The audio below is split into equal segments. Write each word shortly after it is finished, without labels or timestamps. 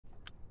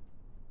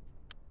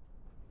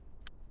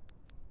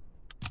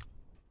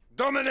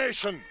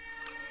Domination!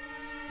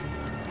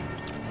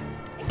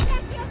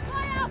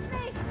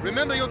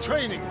 Remember your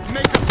training.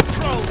 Make us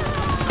proud.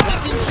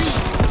 Taking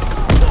lead.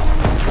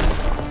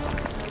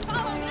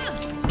 Follow me.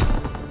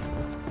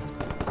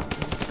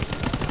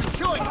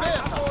 Securing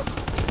Bertha.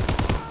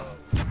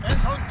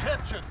 Anton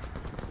captured.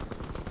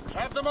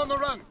 Have them on the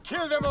run.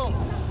 Kill them all.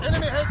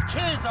 Enemy has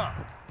Kaiser.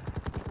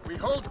 We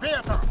hold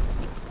Bertha.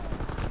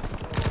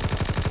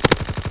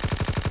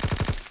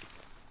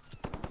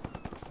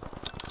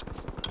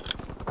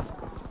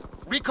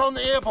 Recon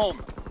airborne.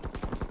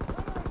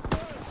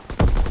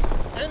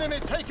 Enemy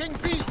taking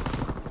B.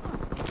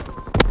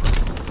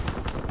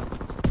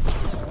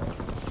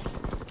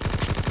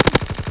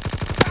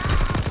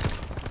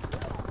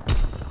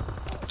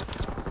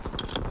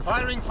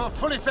 Firing for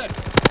full effect.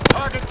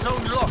 Target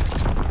zone locked.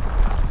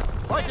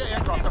 Fighter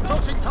aircraft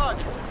approaching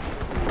target.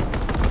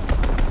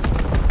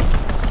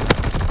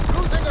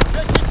 Losing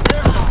objective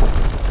area.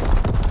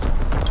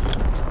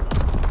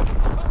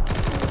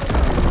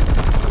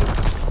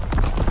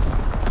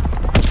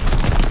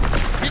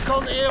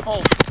 Recon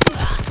airborne.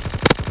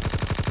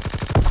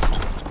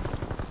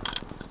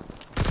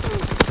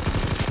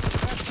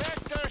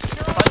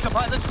 Fighter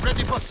pilots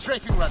ready for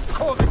strafing run.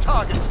 Call the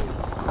target.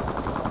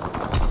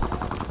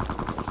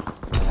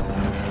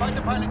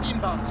 Fighter pilot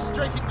inbound,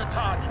 strafing the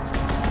target.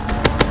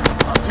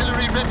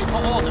 Artillery ready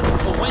for orders,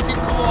 awaiting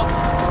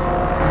coordinates.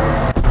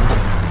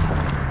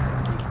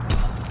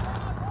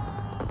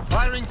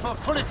 Firing for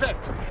full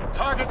effect.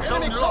 Target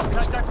zone locked.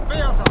 Attack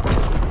Bertha.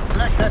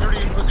 Flag battery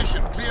in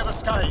position. Clear the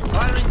skies.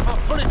 Firing for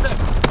full effect.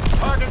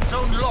 Target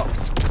zone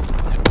locked.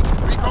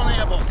 Recon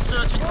airborne,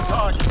 searching for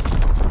targets.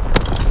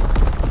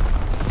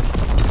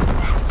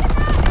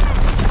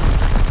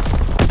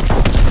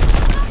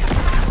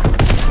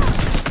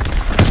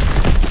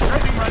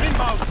 Strafing run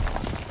inbound.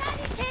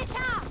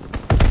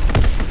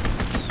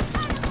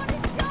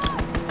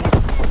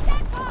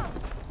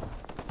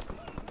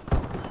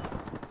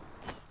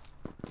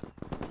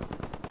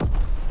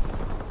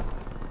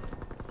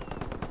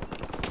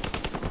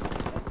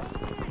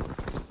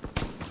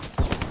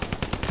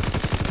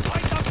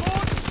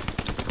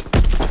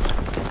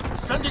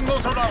 Sending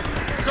motor rounds.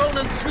 Zone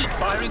and sweep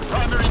firing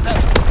primary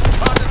battle.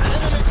 Target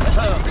enemy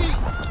confirmed.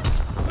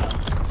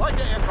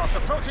 Fighter aircraft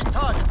approaching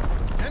target.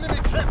 Enemy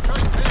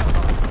capturing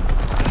Bertha.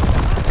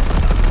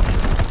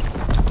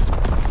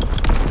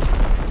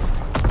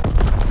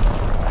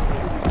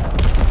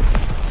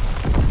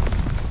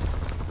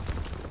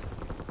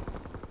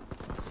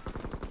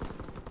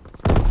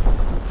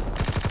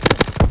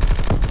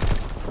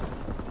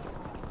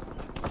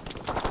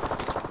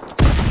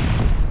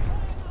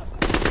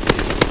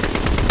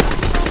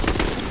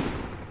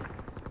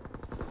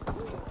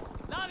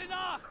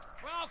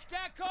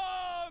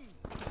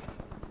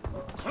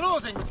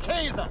 Closing with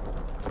Kaiser.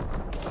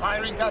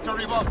 Firing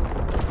battery 1.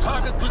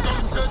 Target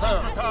position searching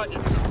for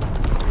targets.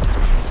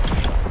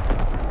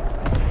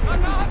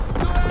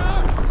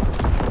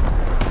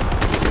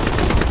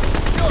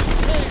 Securing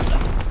Kaiser.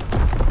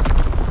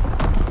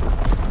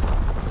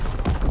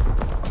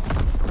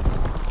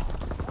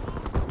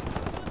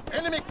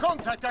 Enemy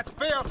contact at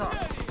Bertha.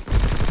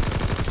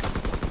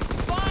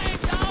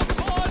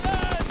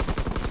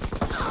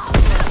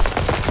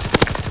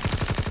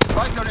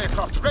 Fighter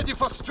aircraft ready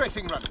for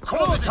strafing run.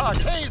 Call the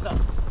target. Kaiser.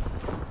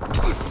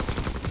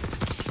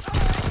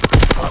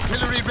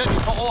 Artillery ready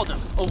for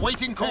orders.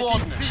 Awaiting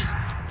coordinates.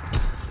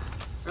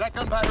 Flak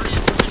on battery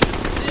in position.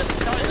 Clear the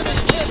sky.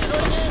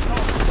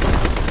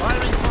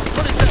 Firing for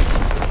full effect.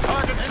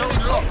 Target zone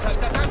locked.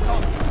 At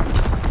Anton.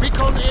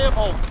 Recon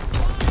airborne.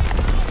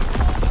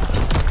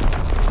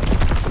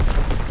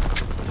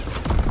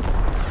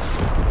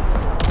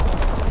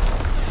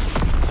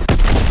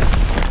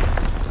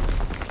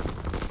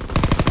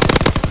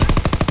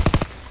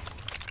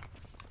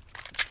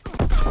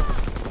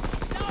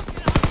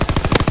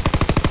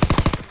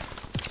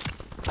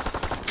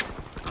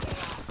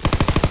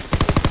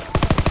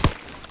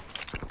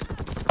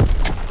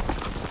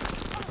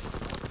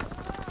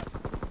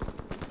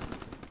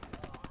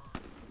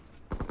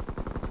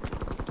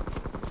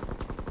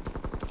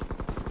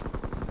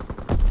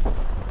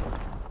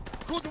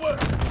 Good work!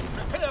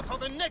 Prepare for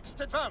the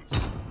next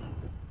advance!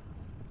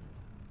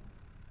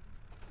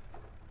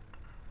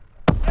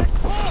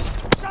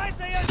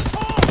 Scheiße, jetzt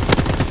vor!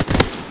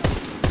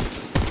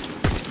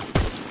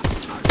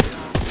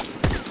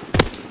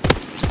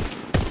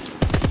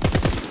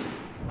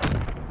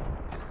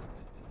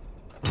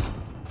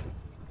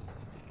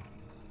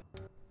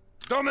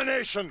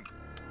 Domination!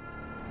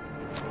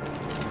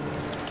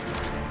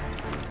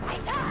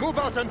 Move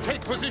out and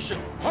take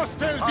position!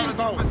 Hostiles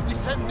inbound! Was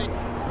descending!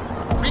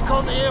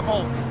 Recon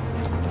airborne!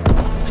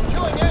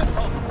 Securing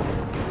Anton!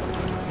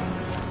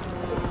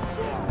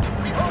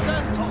 We hold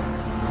Anton!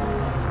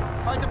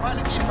 Fighter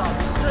pilot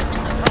inbound,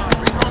 strafing the target.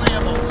 Recon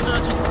airborne,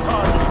 searching for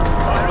targets.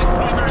 Firing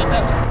primary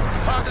battle.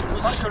 Target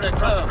position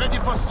aircraft ready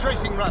for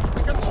strafing run.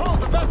 We control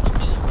the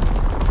battlefield.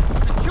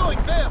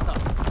 Securing Bertha.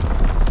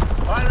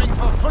 Firing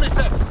for full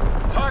effect.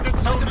 Target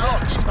zone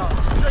locked inbound,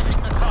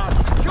 strafing the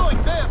target.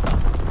 Securing Bertha.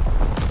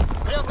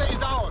 Bertha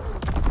is ours.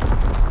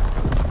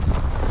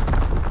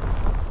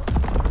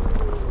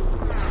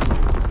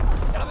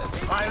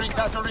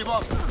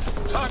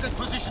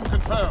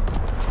 confirmed.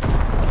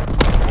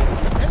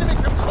 Enemy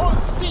control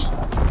C.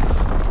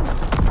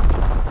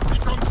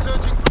 Recon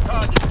searching for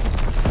targets.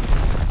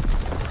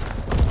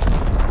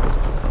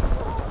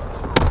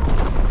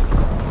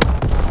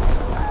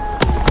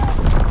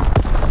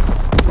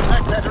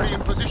 Flag battery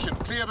in position.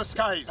 Clear the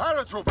skies.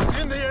 Paratroopers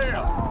in the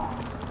air.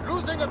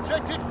 Losing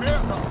objective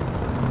Bertha.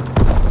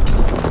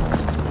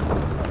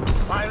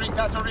 Firing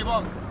battery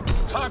 1.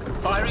 Target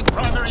firing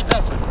primary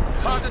battery.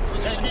 Target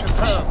position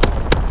confirmed.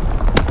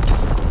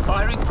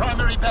 Firing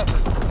primary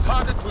battery.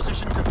 Target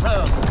position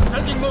confirmed.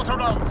 Sending motor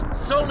rounds.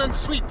 Zone and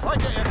sweep.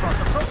 Fighter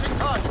aircraft approaching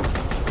target.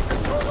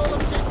 Control all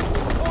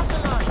objectives. Hold the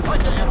line.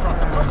 Fighter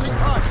aircraft approaching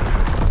target.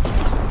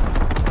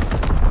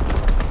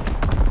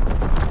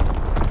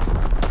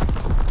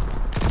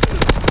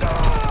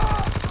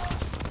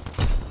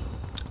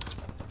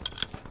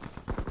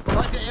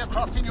 Fighter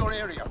aircraft in your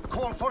area.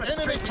 Call for a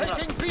enemy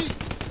taking B.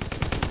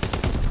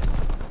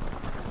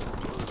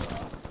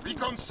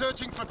 Recon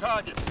searching for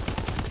targets.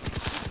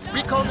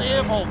 Recon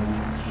airborne.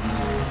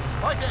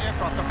 Fighter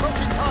aircraft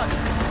approaching target.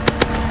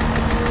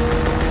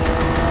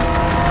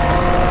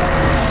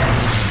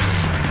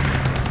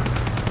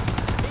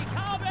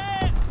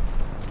 Incoming!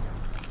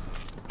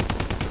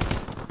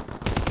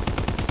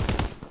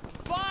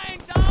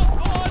 Find down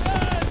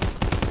orders!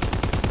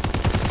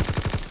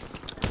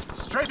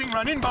 Strafing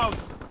run inbound.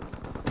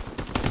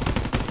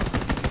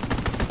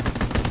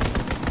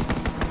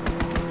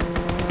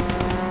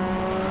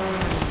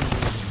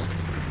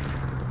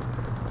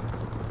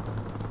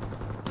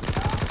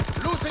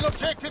 Losing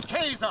objective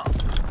Kaiser.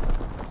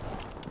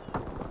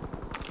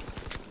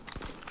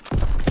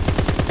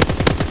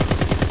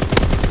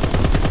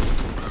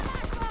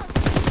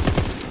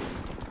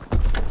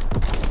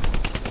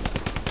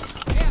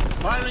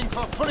 Firing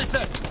for full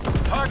effect.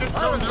 Target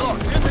zone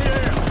locked in the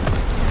air.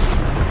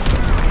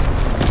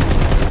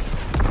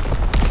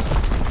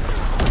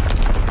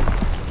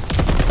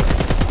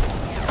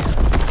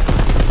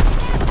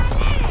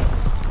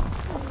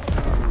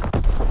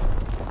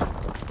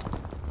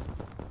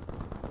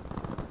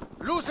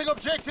 Losing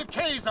objective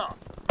Kaiser.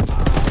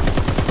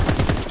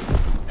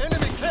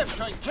 Enemy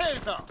capturing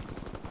Kaiser.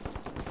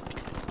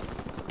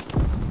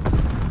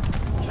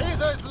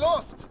 Kaiser is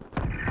lost.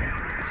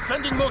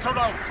 Sending motor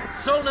rounds.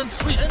 Zone and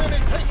sweep. Enemy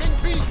taking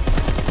B.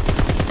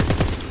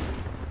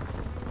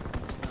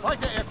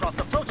 Fighter aircraft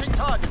approaching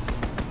target.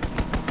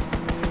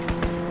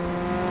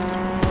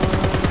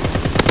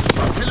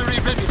 Artillery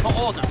ready for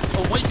orders.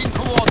 Awaiting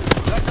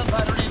coordinates. Second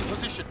battery in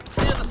position.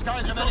 Clear the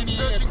skies of enemy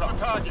searching for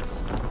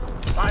targets.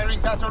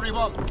 Firing battery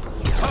 1.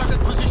 Target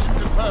position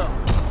confirmed.